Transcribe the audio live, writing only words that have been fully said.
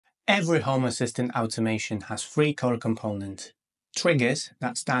Every Home Assistant automation has three core components: triggers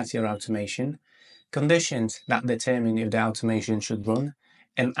that start your automation, conditions that determine if the automation should run,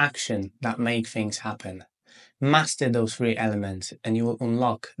 and action that make things happen. Master those three elements and you will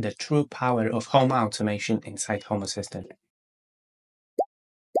unlock the true power of home automation inside Home Assistant.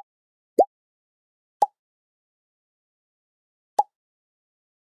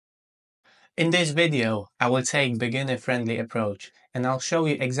 In this video, I will take beginner-friendly approach and I'll show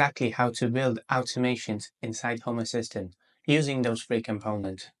you exactly how to build automations inside Home Assistant using those three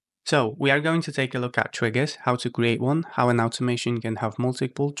components. So we are going to take a look at triggers, how to create one, how an automation can have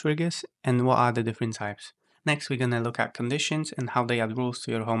multiple triggers, and what are the different types. Next, we're going to look at conditions and how they add rules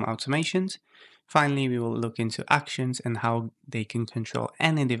to your home automations. Finally, we will look into actions and how they can control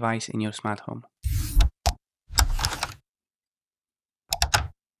any device in your smart home.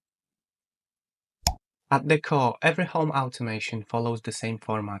 At the core, every home automation follows the same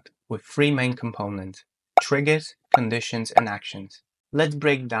format with three main components: triggers, conditions, and actions. Let's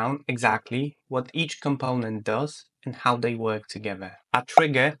break down exactly what each component does and how they work together. A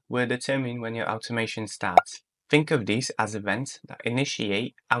trigger will determine when your automation starts. Think of these as events that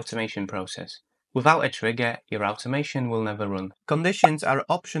initiate automation process. Without a trigger, your automation will never run. Conditions are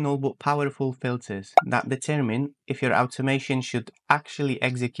optional but powerful filters that determine if your automation should actually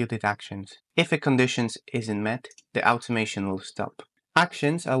execute its actions. If a condition isn't met, the automation will stop.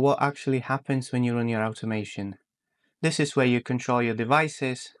 Actions are what actually happens when you run your automation. This is where you control your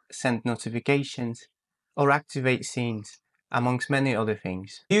devices, send notifications, or activate scenes, amongst many other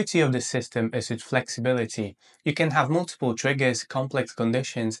things. The beauty of this system is its flexibility. You can have multiple triggers, complex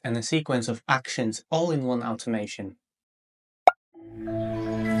conditions, and a sequence of actions all in one automation.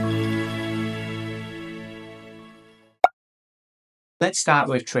 Let's start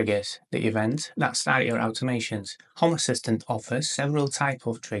with triggers, the events that start your automations. Home Assistant offers several types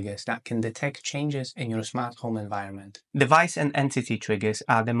of triggers that can detect changes in your smart home environment. Device and entity triggers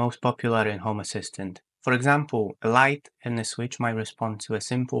are the most popular in Home Assistant. For example, a light and a switch might respond to a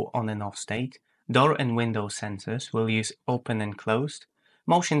simple on and off state. Door and window sensors will use open and closed.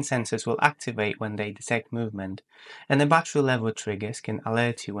 Motion sensors will activate when they detect movement, and the battery level triggers can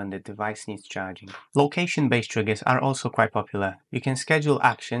alert you when the device needs charging. Location-based triggers are also quite popular. You can schedule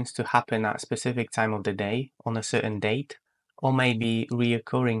actions to happen at a specific time of the day, on a certain date, or maybe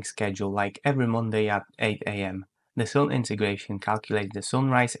reoccurring schedule like every Monday at 8 a.m. The Sun integration calculates the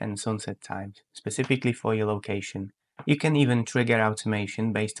sunrise and sunset times, specifically for your location. You can even trigger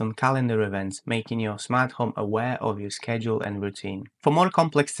automation based on calendar events, making your smart home aware of your schedule and routine. For more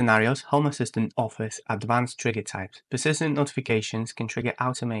complex scenarios, Home Assistant offers advanced trigger types. Persistent notifications can trigger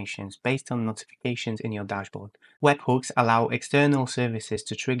automations based on notifications in your dashboard. Webhooks allow external services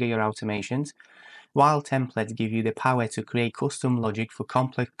to trigger your automations, while templates give you the power to create custom logic for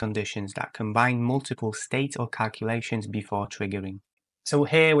complex conditions that combine multiple states or calculations before triggering. So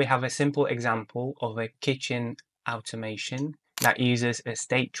here we have a simple example of a kitchen automation that uses a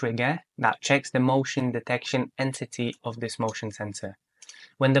state trigger that checks the motion detection entity of this motion sensor.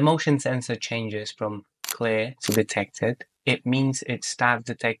 When the motion sensor changes from clear to detected, it means it starts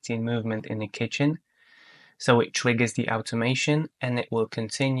detecting movement in the kitchen, so it triggers the automation and it will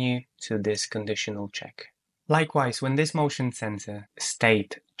continue to this conditional check. Likewise, when this motion sensor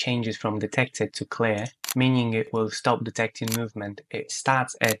state changes from detected to clear, meaning it will stop detecting movement, it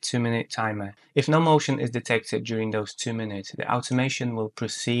starts a 2-minute timer. If no motion is detected during those 2 minutes, the automation will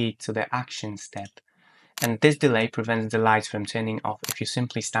proceed to the action step. And this delay prevents the lights from turning off if you're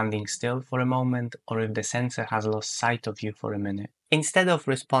simply standing still for a moment or if the sensor has lost sight of you for a minute. Instead of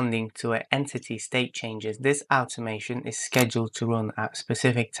responding to an entity state changes, this automation is scheduled to run at a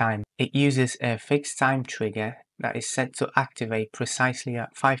specific time. It uses a fixed time trigger that is set to activate precisely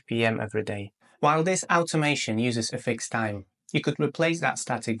at 5 p.m. every day. While this automation uses a fixed time, you could replace that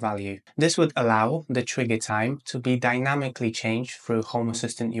static value. This would allow the trigger time to be dynamically changed through Home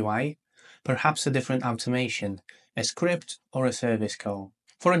Assistant UI, perhaps a different automation, a script or a service call.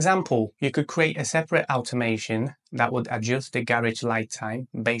 For example, you could create a separate automation that would adjust the garage light time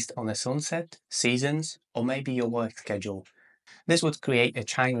based on a sunset, seasons, or maybe your work schedule. This would create a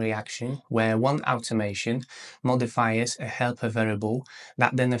chain reaction where one automation modifies a helper variable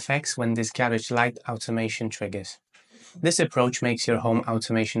that then affects when this garage light automation triggers. This approach makes your home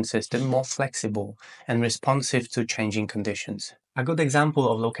automation system more flexible and responsive to changing conditions. A good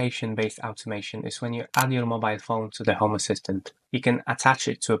example of location-based automation is when you add your mobile phone to the Home Assistant. You can attach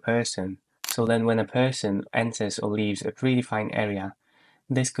it to a person, so then when a person enters or leaves a predefined area,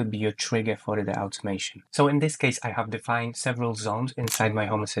 this could be your trigger for the automation. So in this case, I have defined several zones inside my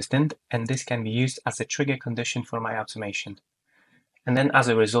Home Assistant, and this can be used as a trigger condition for my automation. And then as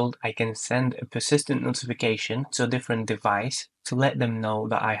a result, I can send a persistent notification to a different device to let them know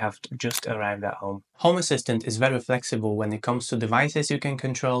that I have just arrived at home. Home Assistant is very flexible when it comes to devices you can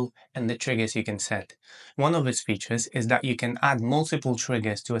control and the triggers you can set. One of its features is that you can add multiple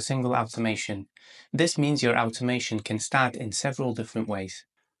triggers to a single automation. This means your automation can start in several different ways.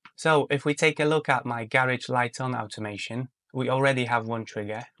 So if we take a look at my garage light on automation, we already have one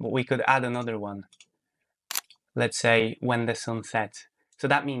trigger, but we could add another one. Let's say when the sun sets. So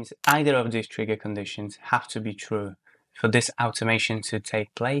that means either of these trigger conditions have to be true for this automation to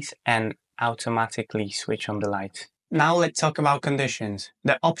take place and automatically switch on the light. Now let's talk about conditions,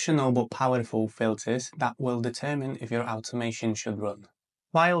 the optional but powerful filters that will determine if your automation should run.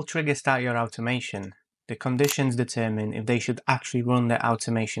 While triggers start your automation, the conditions determine if they should actually run the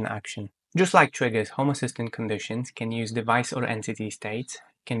automation action. Just like triggers, Home Assistant conditions can use device or entity states,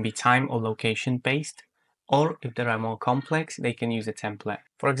 can be time or location based, or if they are more complex, they can use a template.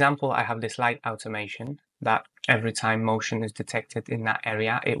 For example, I have this light automation that every time motion is detected in that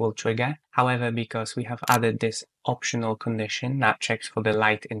area, it will trigger. However, because we have added this optional condition that checks for the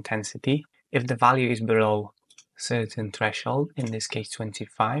light intensity, if the value is below certain threshold, in this case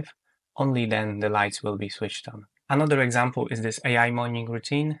 25, only then the lights will be switched on. Another example is this AI morning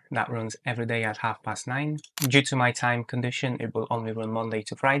routine that runs every day at 9:30. Due to my time condition, it will only run Monday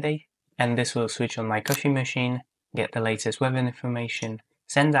to Friday, and this will switch on my coffee machine, get the latest weather information,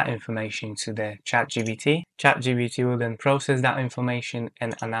 send that information to the ChatGPT. ChatGPT will then process that information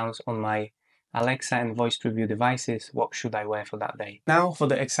and announce on my Alexa and voice preview devices what should I wear for that day. Now for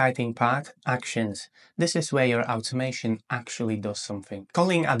the exciting part, actions. This is where your automation actually does something.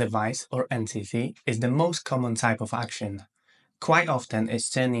 Calling a device or entity is the most common type of action. Quite often it's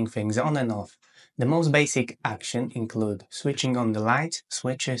turning things on and off. The most basic action include switching on the light,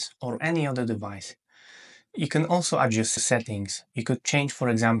 switches, or any other device. You can also adjust settings. You could change, for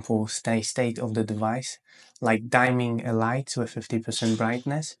example, state of the device, like dimming a light to a 50%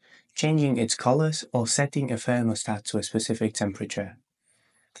 brightness, changing its colors, or setting a thermostat to a specific temperature.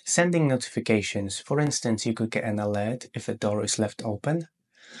 Sending notifications. For instance, you could get an alert if a door is left open.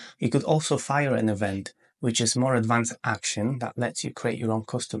 You could also fire an event, which is more advanced action that lets you create your own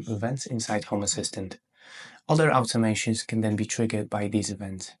custom events inside Home Assistant. Other automations can then be triggered by these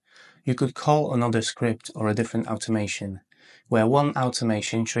events. You could call another script or a different automation, where one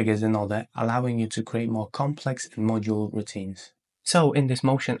automation triggers another, allowing you to create more complex and modular routines. So in this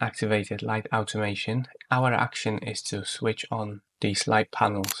motion activated light automation, our action is to switch on these light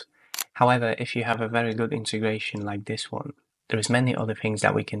panels. However, if you have a very good integration like this one, there's many other things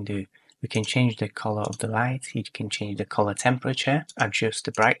that we can do. We can change the color of the light, you can change the color temperature, adjust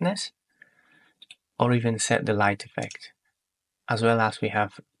the brightness, or even set the light effect. As well as we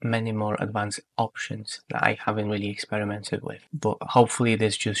have many more advanced options that I haven't really experimented with. But hopefully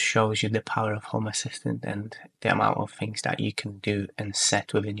this just shows you the power of Home Assistant and the amount of things that you can do and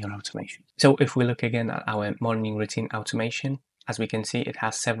set within your automation. So if we look again at our morning routine automation, as we can see, it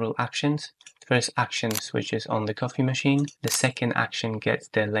has several actions. The first action switches on the coffee machine. The second action gets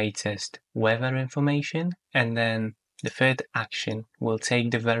the latest weather information. And then the third action will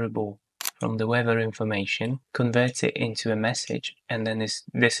take the variable from the weather information, convert it into a message, and then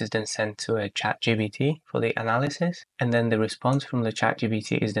this is then sent to a ChatGPT for the analysis. And then the response from the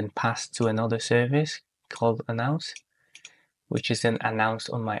ChatGPT is then passed to another service called Announce, which is then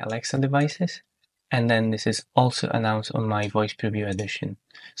announced on my Alexa devices. And then this is also announced on my voice preview edition.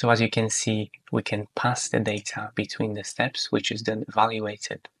 So as you can see, we can pass the data between the steps, which is then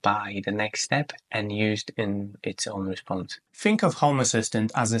evaluated by the next step and used in its own response. Think of Home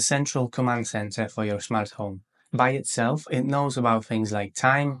Assistant as a central command center for your smart home. By itself, it knows about things like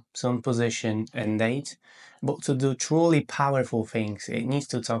time, sun position, and date, but to do truly powerful things, it needs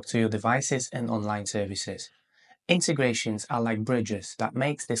to talk to your devices and online services. Integrations are like bridges that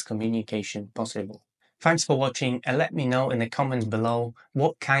makes this communication possible. Thanks for watching, and let me know in the comments below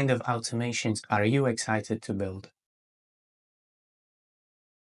what kind of automations are you excited to build.